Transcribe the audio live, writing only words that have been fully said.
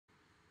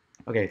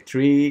Okay,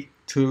 three,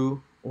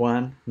 two,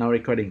 one. Now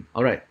recording.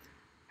 All right.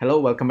 Hello,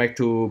 welcome back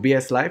to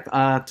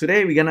BSLIVE.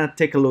 Today we're gonna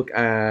take a look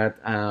at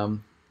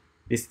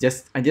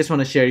this. I just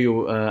want to share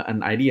you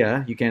an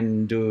idea you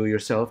can do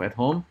yourself at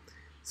home.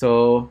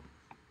 So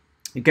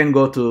you can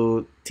go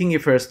to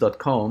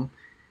thingyfirst.com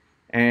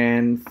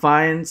and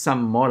find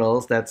some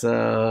models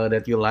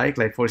that you like.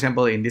 Like for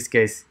example, in this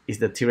case, is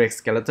the T-Rex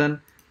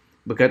skeleton.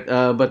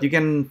 But you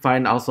can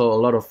find also a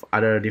lot of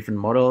other different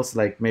models,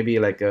 like maybe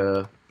like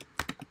a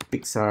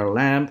Pixar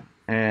lamp,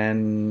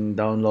 and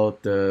download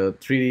the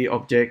 3D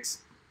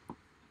objects.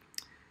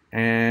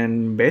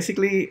 And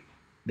basically,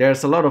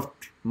 there's a lot of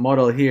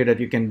model here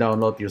that you can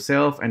download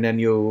yourself, and then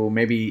you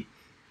maybe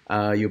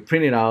you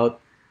print it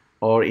out.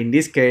 Or in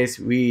this case,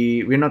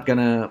 we're not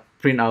gonna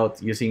print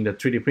out using the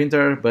 3D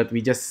printer, but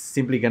we just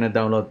simply gonna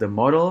download the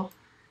model.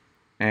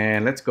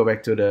 And let's go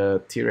back to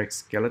the T-Rex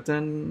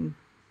skeleton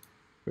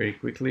very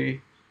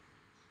quickly.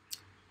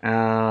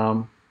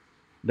 Um,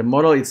 the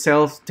model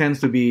itself tends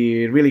to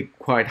be really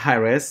quite high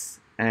res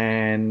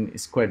and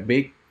it's quite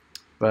big,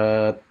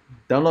 but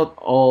download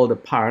all the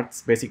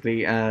parts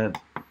basically, and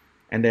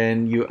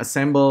then you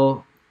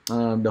assemble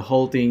the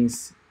whole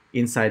things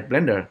inside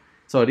Blender.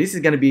 So this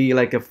is going to be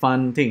like a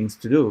fun things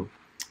to do.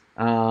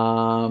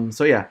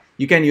 So yeah,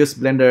 you can use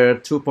Blender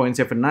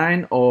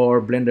 2.79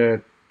 or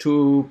Blender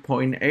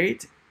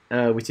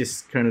 2.8, which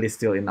is currently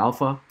still in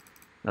alpha.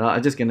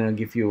 I'm just gonna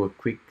give you a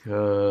quick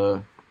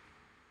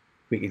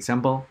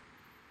example.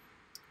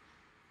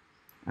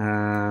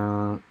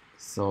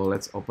 So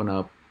let's open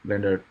up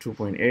Blender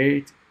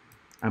 2.8.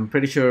 I'm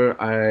pretty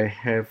sure I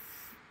have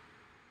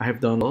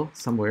downloaded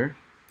somewhere.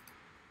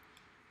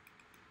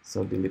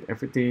 So delete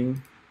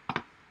everything,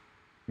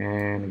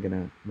 and I'm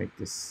gonna make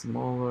this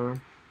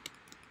smaller.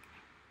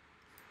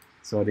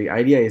 So the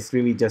idea is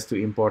really just to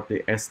import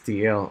the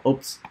STL.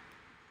 Oops.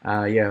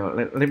 Yeah,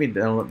 let me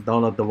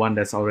download the one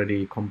that's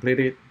already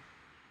completed.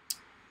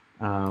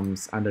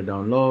 It's under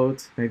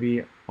download,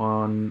 maybe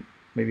on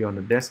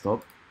the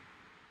desktop.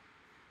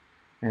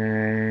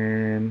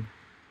 And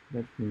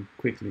let me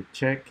quickly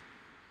check.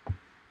 I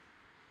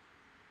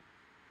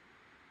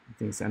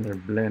think it's under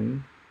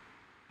blend,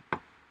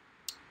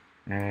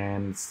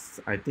 and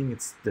I think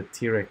it's the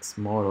T-Rex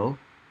model.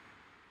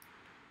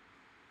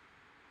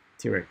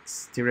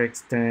 T-Rex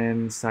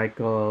 10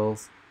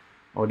 cycles.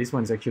 Oh, this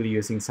one's actually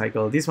using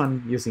cycle. This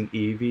one using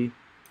EEV.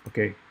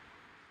 Okay.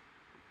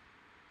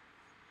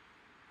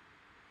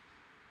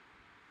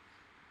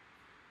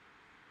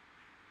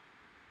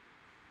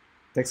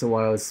 Takes a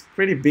while. It's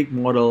pretty big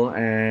model,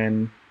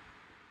 and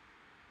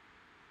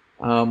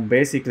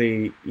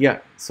basically, yeah,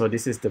 so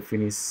this is the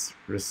finished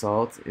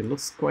result. It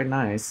looks quite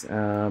nice.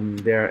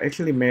 They're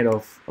actually made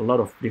of a lot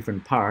of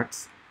different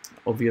parts,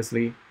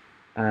 obviously,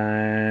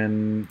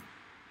 and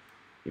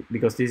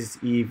because this is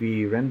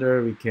EEV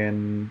render, we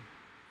can,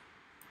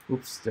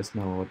 oops, just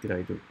now, what did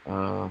I do?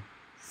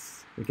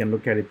 We can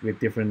look at it with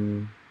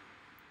different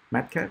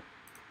matcap.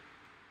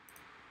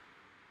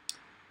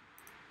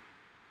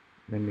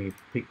 Let me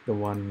pick the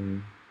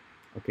one.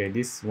 Okay,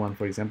 this one,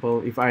 for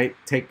example, if I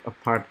take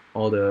apart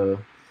all the,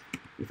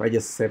 if I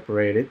just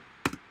separate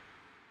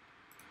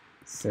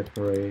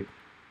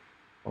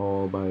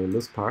all by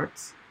loose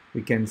parts,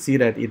 we can see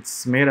that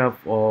it's made up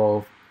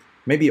of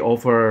maybe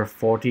over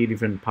 40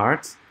 different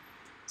parts.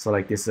 So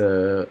like this,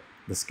 the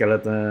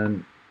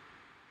skeleton,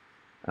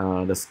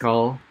 the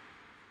skull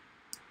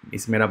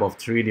is made up of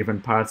 3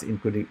 different parts,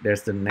 including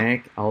there's the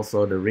neck,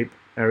 also the rib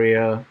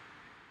area,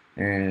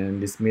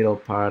 and this middle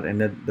part,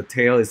 and then the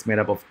tail is made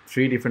up of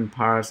 3 different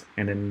parts,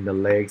 and then the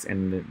legs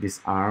and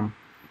this arm.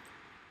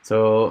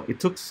 So it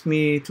took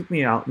me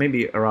out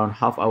maybe around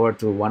half hour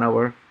to 1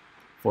 hour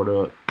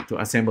to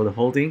assemble the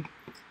whole thing.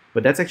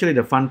 But that's actually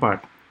the fun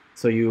part.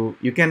 So you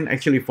can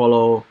actually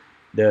follow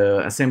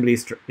the assembly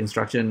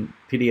instruction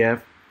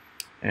PDF,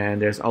 and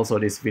there's also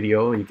this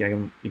video you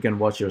can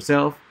watch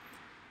yourself.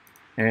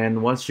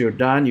 And once you're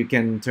done, you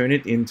can turn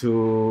it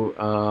into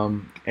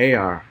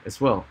AR as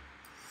well.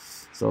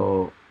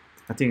 So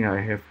I think I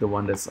have the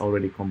one that's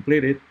already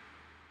completed.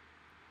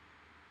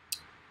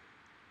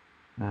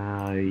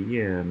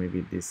 Yeah,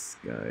 maybe this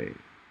guy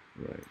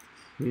right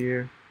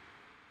here.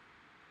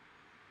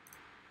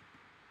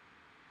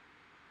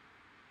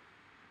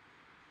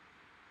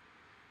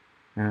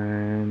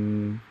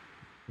 And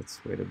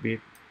let's wait a bit.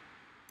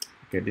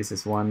 Okay, this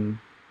is one.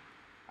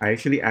 I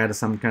actually add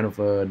some kind of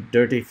a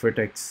dirty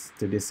vertex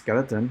to this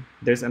skeleton.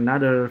 There's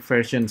another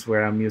versions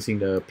where I'm using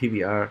the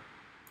PBR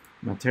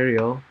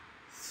material.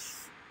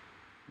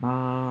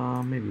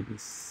 Maybe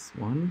this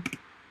one.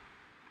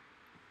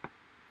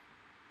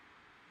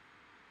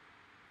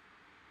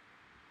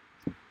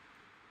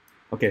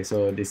 Okay,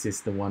 so this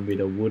is the one with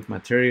the wood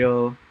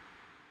material.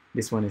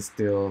 This one is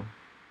still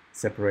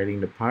separating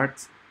the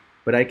parts,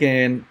 but I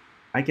can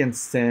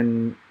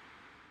send,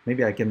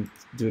 maybe I can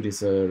do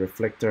this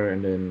reflector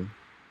and then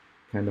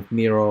kind of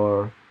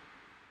mirror.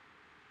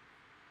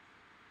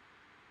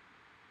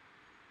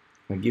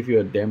 I'll give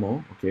you a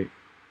demo. Okay,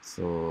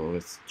 so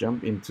let's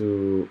jump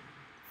into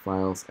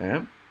Files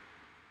app.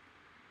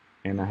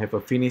 and I have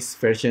a finished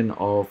version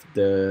of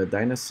the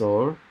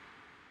dinosaur.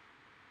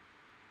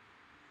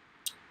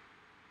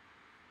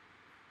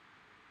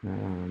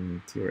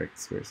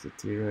 T-Rex, where's the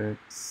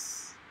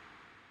T-Rex?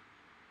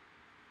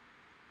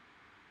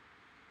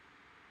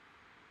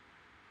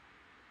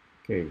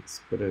 Okay,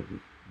 it's better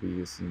be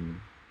using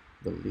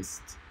the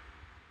list.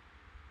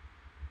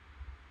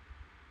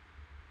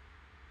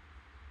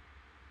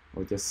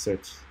 I'll just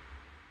search.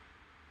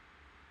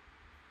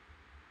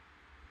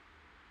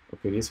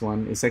 Okay, this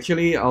one is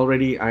actually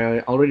I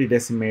already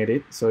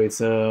decimated, so it's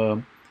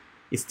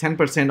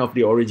 10% of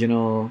the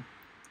original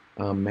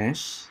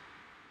mesh,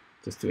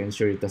 just to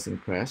ensure it doesn't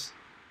crash.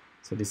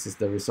 So this is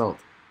the result,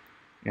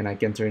 and I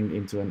can turn it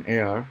into an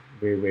AR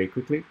very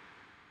quickly.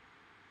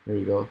 There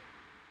you go.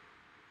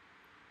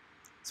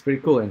 It's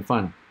pretty cool and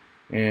fun,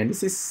 and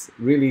this is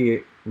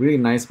really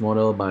nice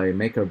model by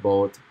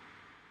MakerBot.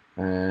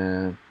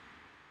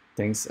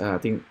 Thanks. I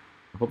think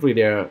hopefully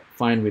they're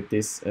fine with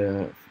this,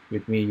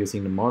 with me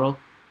using the model.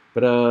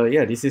 But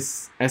yeah, this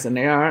is as an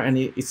AR, and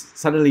it's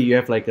suddenly you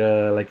have like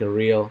a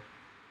real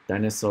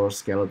dinosaur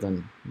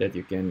skeleton that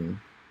you can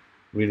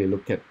really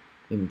look at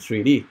in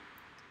 3D.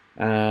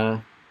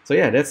 So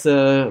yeah, that's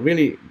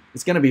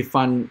it's gonna be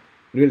fun,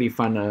 really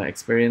fun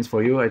experience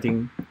for you. I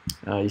think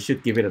you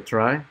should give it a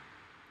try.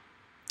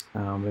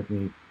 Let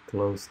me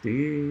close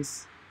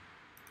this.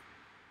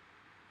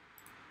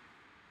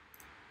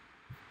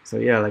 So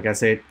yeah, like I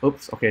said,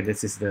 oops, okay,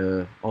 this is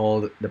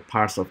all the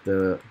parts of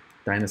the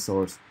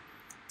dinosaurs.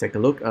 Take a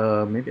look.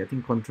 Maybe I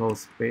think control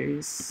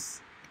space,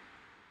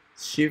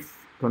 shift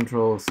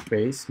control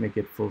space, make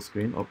it full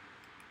screen. Oh.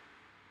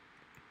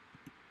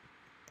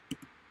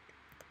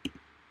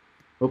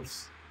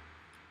 Oops.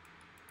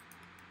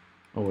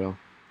 Oh well,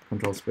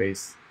 control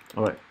space.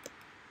 All right.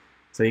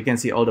 So you can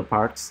see all the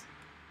parts: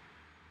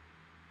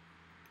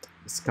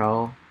 the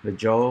skull, the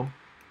jaw,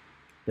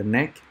 the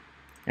neck,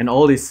 and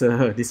all this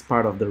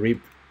part of the rib.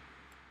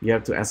 You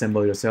have to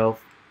assemble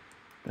yourself.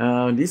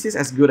 This is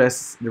as good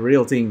as the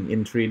real thing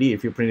in 3D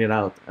if you print it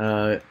out.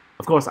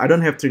 Of course, I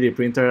don't have 3D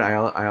printer.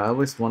 I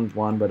always want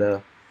one, but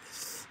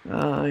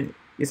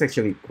it's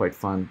actually quite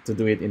fun to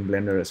do it in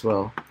Blender as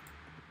well.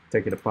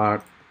 Take it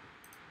apart.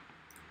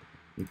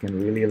 You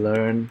can really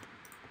learn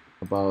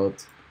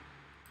about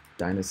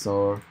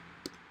dinosaur.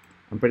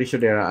 I'm pretty sure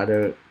there are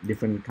other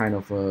different kind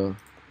of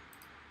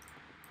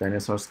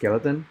dinosaur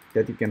skeleton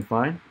that you can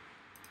find.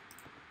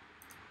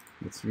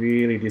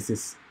 This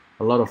is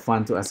a lot of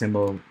fun to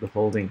assemble the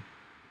whole thing.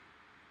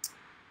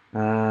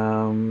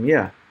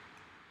 Yeah,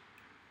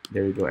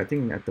 there you go. I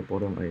think at the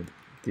bottom,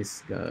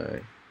 this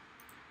guy,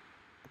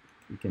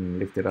 you can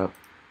lift it up.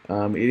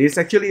 It is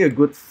actually a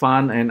good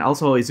fun, and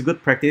also it's a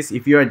good practice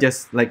if you are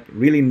just like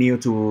really new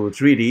to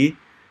 3D.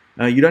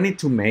 You don't need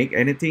to make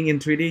anything in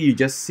 3D. You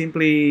just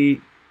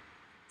simply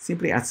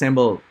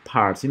assemble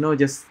parts. You know,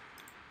 just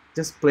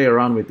play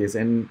around with this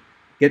and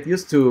get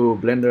used to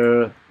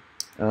Blender.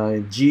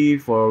 G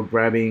for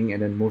grabbing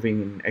and then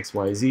moving in X,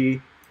 Y,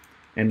 Z,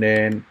 and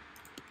then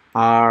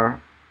R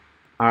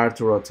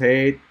to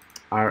rotate,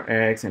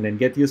 RX, and then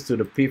get used to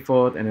the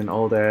pivot and then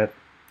all that.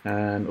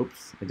 And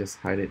oops, I just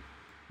hide it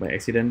by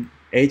accident.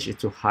 H is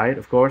to hide,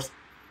 of course,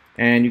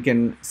 and you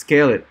can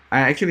scale it.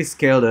 I actually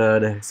scaled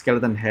the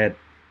skeleton head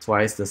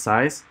twice the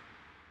size.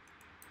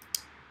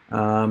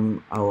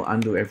 I'll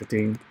undo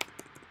everything,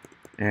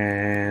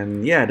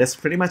 and yeah, that's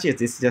pretty much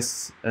it. It's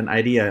just an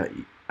idea.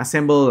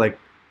 Assemble like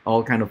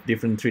all kind of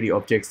different 3D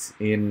objects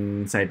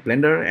inside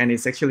Blender, and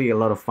it's actually a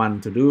lot of fun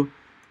to do.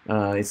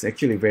 It's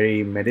actually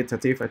very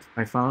meditative,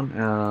 I found.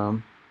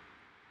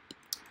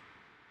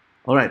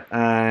 All right,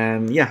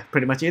 and yeah,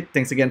 pretty much it.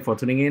 Thanks again for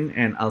tuning in,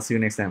 and I'll see you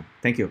next time.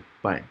 Thank you.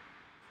 Bye.